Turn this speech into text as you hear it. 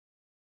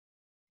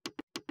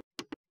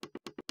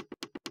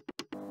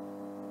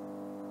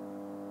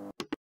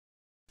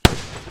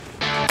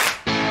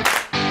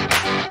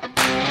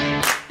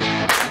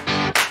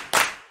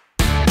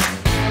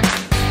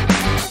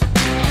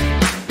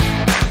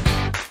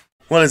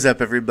What is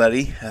up,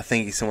 everybody?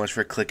 Thank you so much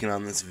for clicking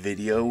on this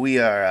video. We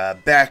are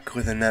back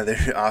with another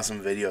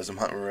awesome video of some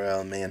hunting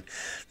Royale. Man,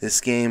 this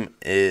game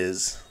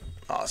is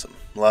awesome.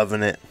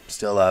 Loving it,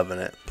 still loving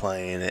it,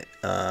 playing it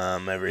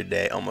every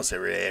day, almost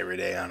every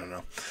day. I don't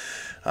know.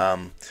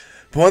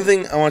 But one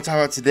thing I want to talk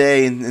about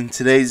today in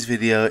today's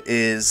video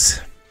is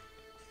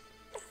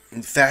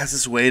the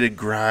fastest way to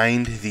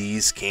grind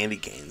these candy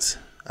canes.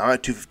 I'm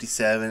at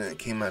 257, and it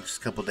came out just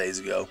a couple days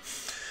ago,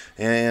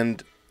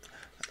 and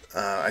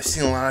I've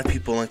seen a lot of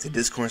people like the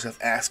Discord and stuff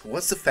ask,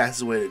 what's the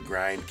fastest way to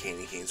grind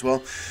candy canes?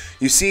 Well,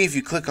 you see if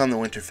you click on the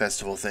Winter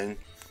Festival thing,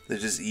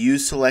 there's just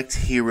use select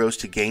heroes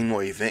to gain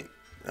more event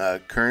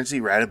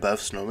currency right above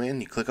Snowman.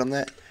 You click on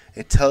that,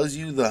 it tells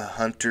you the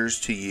hunters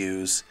to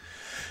use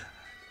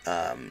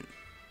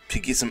to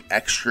get some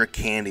extra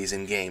candies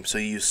in game. So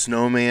you use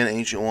Snowman,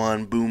 Ancient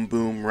One, Boom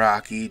Boom,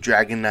 Rocky,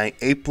 Dragon Knight,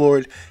 Ape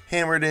Lord,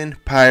 Hammerden,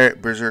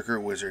 Pirate, Berserker,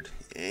 Wizard.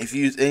 If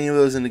you use any of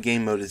those in the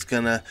game mode, it's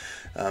gonna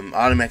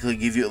automatically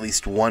give you at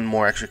least one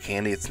more extra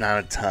candy. It's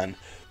not a ton.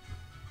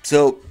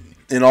 So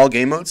in all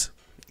game modes,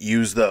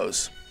 use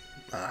those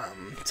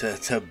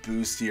to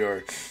boost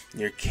your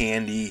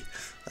candy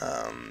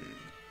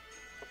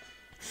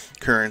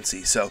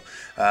currency. So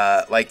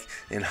like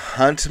in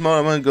hunt mode,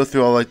 I'm gonna go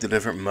through all like the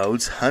different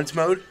modes. Hunt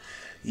mode,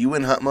 you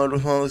win hunt mode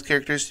with one of those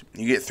characters,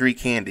 you get 3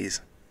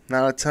 candies.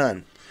 Not a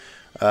ton.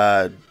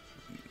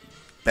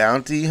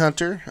 Bounty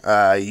Hunter,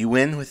 you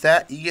win with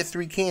that, you get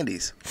 3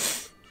 candies.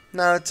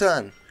 Not a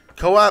ton.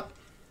 Co-op,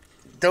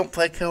 don't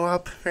play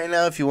co-op right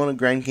now if you want to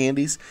grind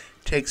candies.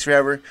 Takes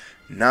forever,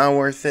 not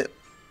worth it.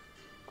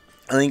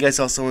 I think I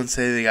saw someone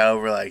say they got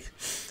over like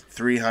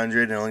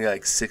 300 and only got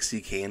like 60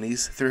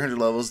 candies. 300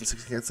 levels and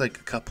 60 candies, it's like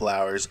a couple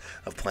hours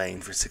of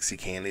playing for 60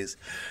 candies.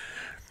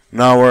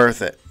 Not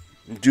worth it.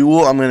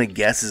 Duel, I'm going to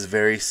guess, is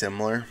very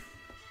similar.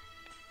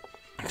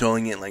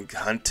 Throwing it like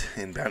Hunt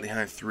and Bounty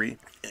Hunter 3.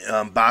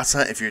 Boss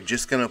Hunt, if you're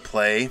just going to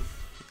play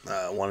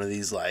one of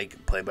these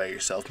like play by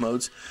yourself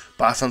modes,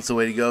 Boss Hunt's the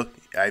way to go.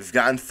 I've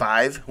gotten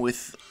 5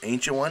 with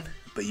Ancient One,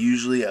 but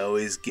usually I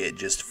always get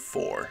just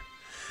 4.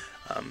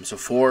 So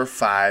 4 or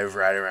 5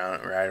 right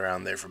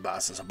around there for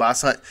Boss Hunt. So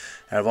Boss Hunt,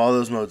 out of all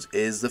those modes,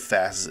 is the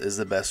fastest, is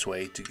the best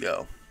way to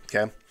go.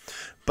 Okay,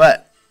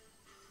 but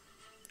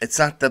it's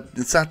not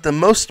the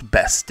most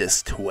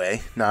bestest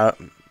way. Not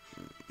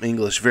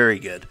English, very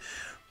good.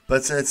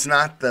 But it's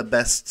not the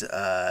best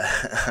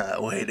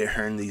way to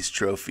earn these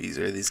trophies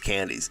or these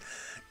candies.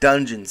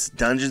 Dungeons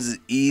is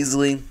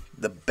easily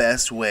the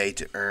best way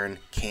to earn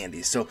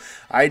candies. So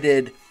I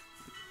did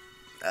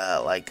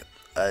like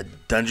a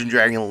Dungeon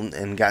Dragon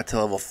and got to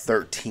level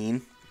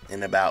 13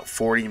 in about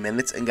 40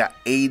 minutes and got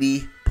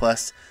 80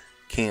 plus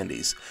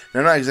candies.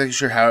 Now, I'm not exactly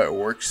sure how it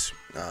works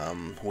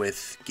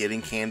with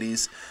getting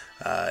candies.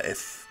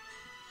 If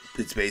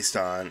it's based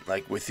on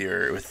like with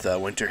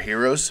Winter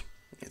Heroes.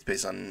 It's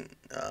based on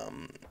how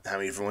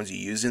many different ones you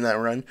used in that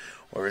run,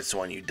 or if it's the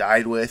one you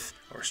died with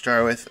or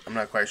started with. I'm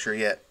not quite sure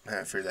yet. I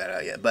haven't figured that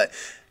out yet. But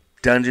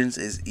Dungeons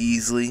is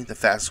easily the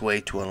fastest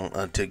way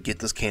to get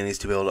those candies,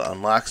 to be able to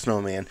unlock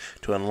Snowman,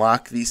 to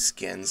unlock these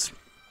skins.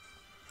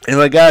 And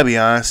I gotta be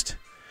honest,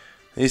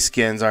 these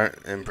skins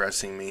aren't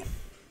impressing me.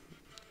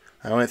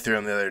 I went through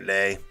them the other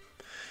day,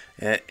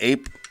 and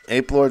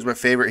Ape Lord's my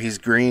favorite. He's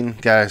green,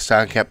 got a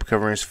stocking cap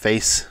covering his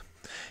face.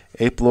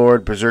 Ape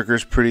Lord,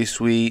 Berserker's pretty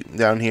sweet.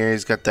 Down here,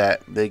 he's got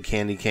that big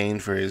candy cane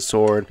for his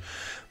sword.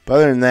 But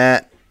other than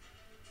that,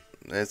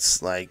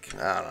 it's like,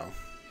 I don't know,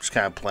 just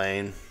kind of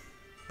plain.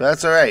 But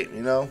that's alright,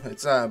 you know.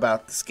 It's not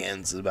about the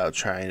skins. It's about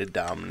trying to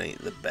dominate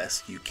the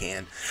best you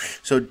can.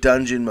 So,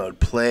 dungeon mode.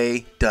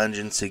 Play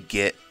dungeons to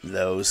get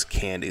those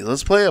candies.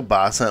 Let's play a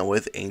boss hunt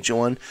with Ancient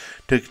One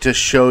to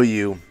show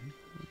you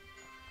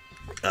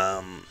what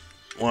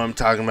I'm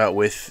talking about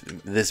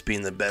with this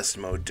being the best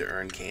mode to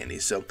earn candy.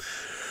 So,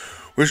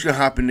 we're just going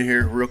to hop into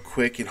here real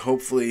quick and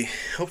hopefully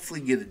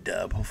get a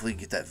dub. Hopefully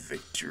get that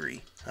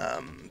victory.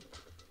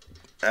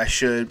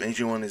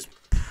 Ancient One is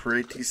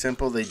pretty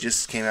simple. They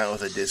just came out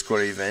with a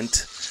Discord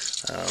event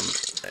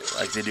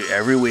like they do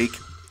every week,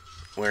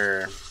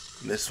 where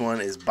this one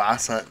is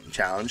Boss Hunt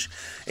Challenge.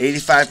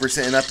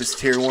 85% and up is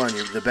Tier 1.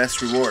 You're the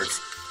best rewards.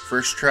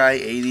 First try,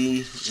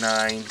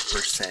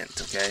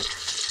 89%. Okay?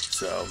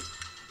 So,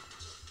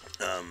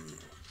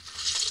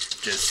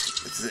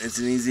 it's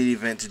an easy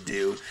event to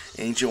do.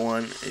 Ancient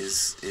One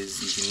is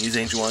you can use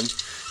Ancient One.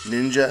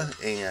 Ninja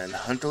and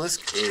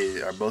Huntalisk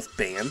are both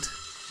banned,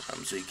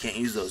 so you can't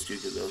use those two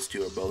because those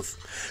two are both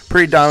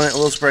pretty dominant. A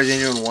little surprised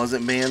Ancient One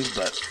wasn't banned,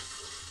 but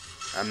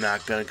I'm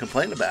not gonna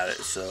complain about it.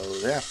 So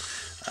yeah,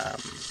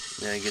 I'm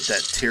gonna get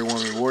that Tier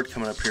 1 reward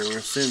coming up here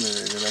real soon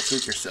in the next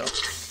week or so.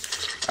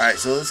 Alright,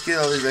 so let's get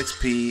all these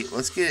XP.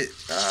 Let's get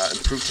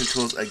improved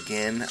controls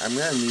again. I'm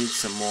gonna need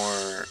some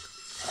more.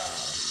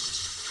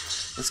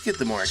 Let's get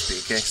the more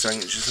XP, okay? So I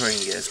can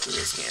get as quick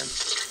as I can.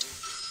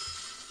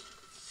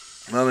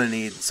 I'm gonna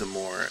need some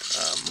more,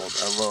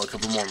 a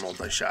couple more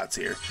multi-shots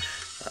here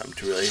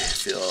to really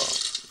feel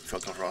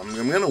comfortable. I'm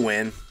gonna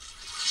win,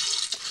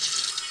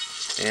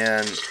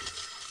 and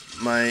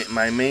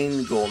my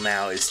main goal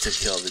now is to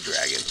kill the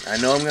dragon. I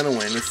know I'm gonna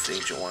win with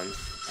Ancient One.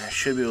 I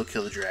should be able to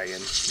kill the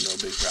dragon. No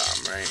big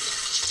problem, right?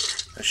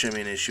 That shouldn't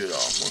be an issue at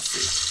all. We'll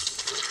see.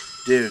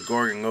 Dude,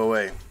 Gorgon, go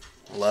away.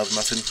 Love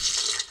Muffin.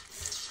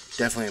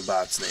 Definitely a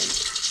bot's name.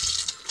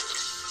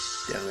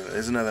 Definitely.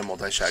 There's another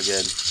multi-shot.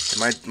 Good.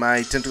 And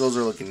my tentacles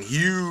are looking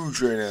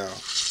huge right now.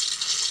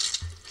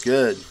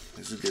 Good.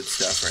 This is good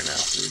stuff right now,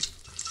 dude.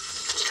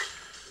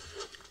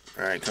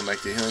 Alright, come back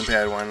to the healing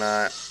pad. Why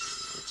not?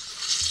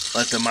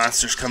 Let the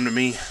monsters come to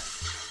me.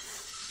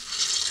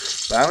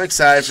 But I'm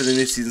excited for the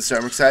new season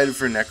start. I'm excited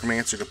for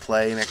Necromancer to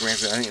play.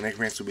 Necromancer, I think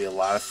Necromancer will be a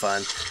lot of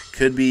fun.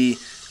 Could be,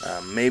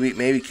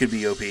 maybe could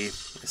be OP.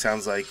 It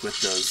sounds like with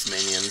those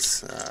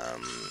minions,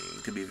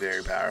 could be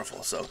very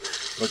powerful. So,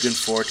 looking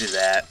forward to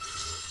that.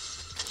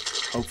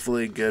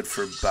 Hopefully good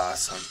for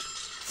boss hunt.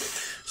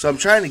 So I'm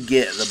trying to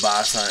get the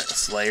boss hunt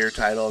Slayer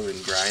title. I've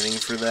been grinding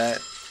for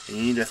that. And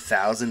you need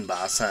 1,000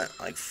 boss hunt,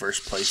 like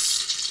first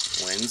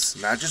place wins.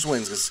 Not just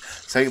wins, because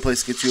second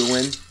place gets you a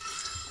win.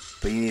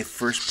 But you need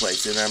first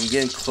place. And I'm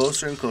getting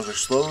closer and closer.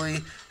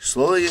 Slowly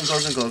getting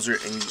closer and closer.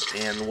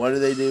 And what do?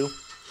 They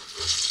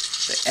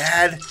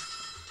add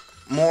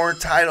more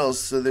titles.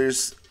 So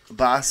there's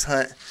boss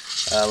hunt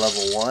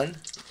level 1,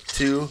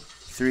 2,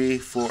 3,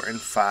 4,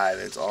 and 5.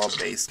 It's all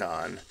based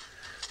on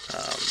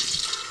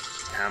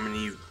how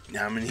many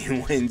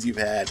wins you've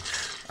had.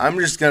 I'm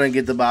just gonna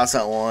get the boss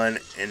hunt one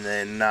and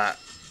then not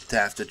to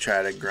have to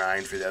try to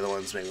grind for the other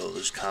ones. Maybe they'll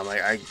just come.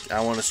 I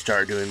want to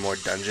start doing more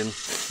dungeon.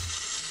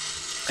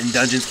 And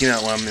dungeons came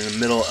out when I'm in the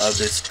middle of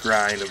this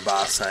grind of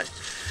boss hunt.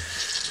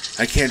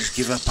 I can't just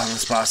give up on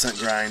this boss hunt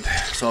grind.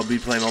 So I'll be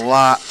playing a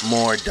lot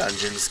more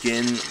dungeons,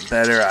 getting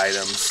better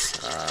items,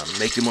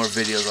 making more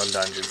videos on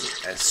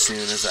dungeons as soon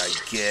as I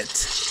get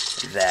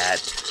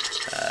that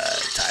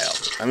tile.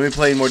 I'm going to be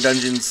playing more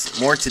dungeons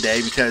more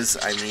today because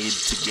I need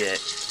to get,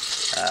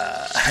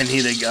 I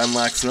need to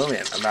unlock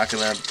Snowman. I'm not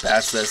going to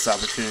pass this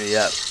opportunity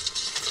up.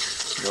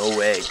 No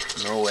way.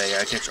 No way.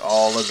 I catch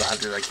all of the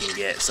hunters I can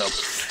get. So,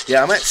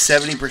 yeah, I'm at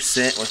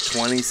 70% with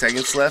 20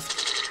 seconds left.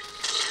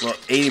 Well,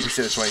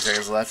 80% with 20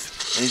 seconds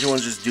left. Ancient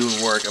One's just doing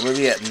work. I'm going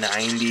to be at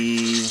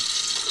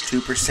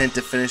 92%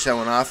 to finish that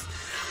one off.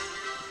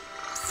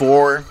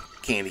 4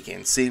 candy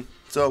canes. See?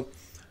 So,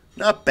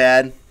 not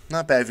bad.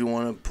 Not bad if you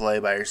want to play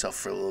by yourself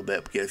for a little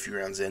bit, get a few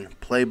rounds in,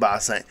 play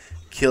boss hunt,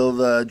 kill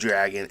the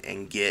dragon,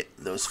 and get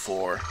those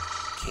 4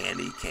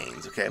 candy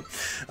canes, okay?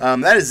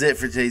 That is it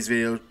for today's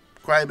video.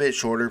 Quite a bit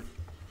shorter.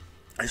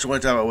 I just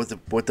want to talk about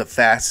what the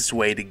fastest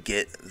way to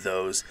get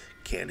those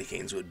candy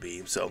canes would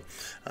be. So,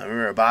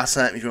 remember, a boss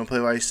hunt if you want to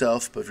play by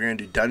yourself, but if you're going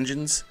to do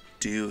dungeons,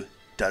 do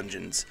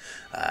dungeons.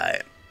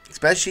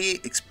 Especially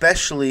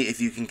if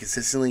you can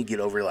consistently get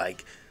over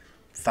like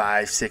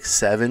 5, 6,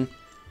 7,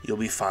 you'll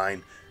be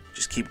fine.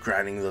 Just keep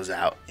grinding those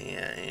out,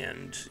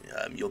 and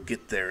you'll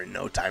get there in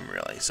no time,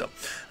 really. So,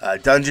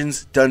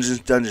 dungeons.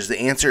 The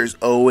answer is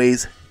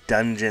always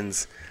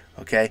dungeons,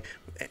 okay?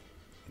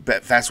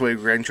 Fast way to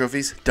grind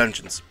trophies,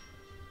 dungeons.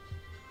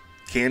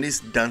 Candies,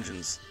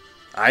 dungeons.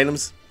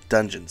 Items,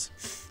 dungeons.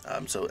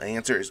 So, the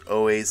answer is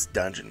always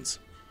dungeons.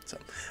 So,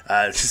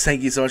 just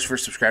thank you so much for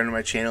subscribing to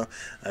my channel.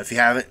 If you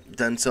haven't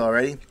done so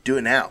already, do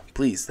it now,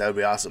 please. That would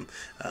be awesome.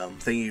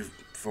 Thank you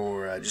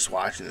for just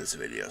watching this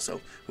video. So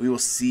we will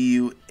see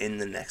you in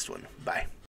the next one. Bye.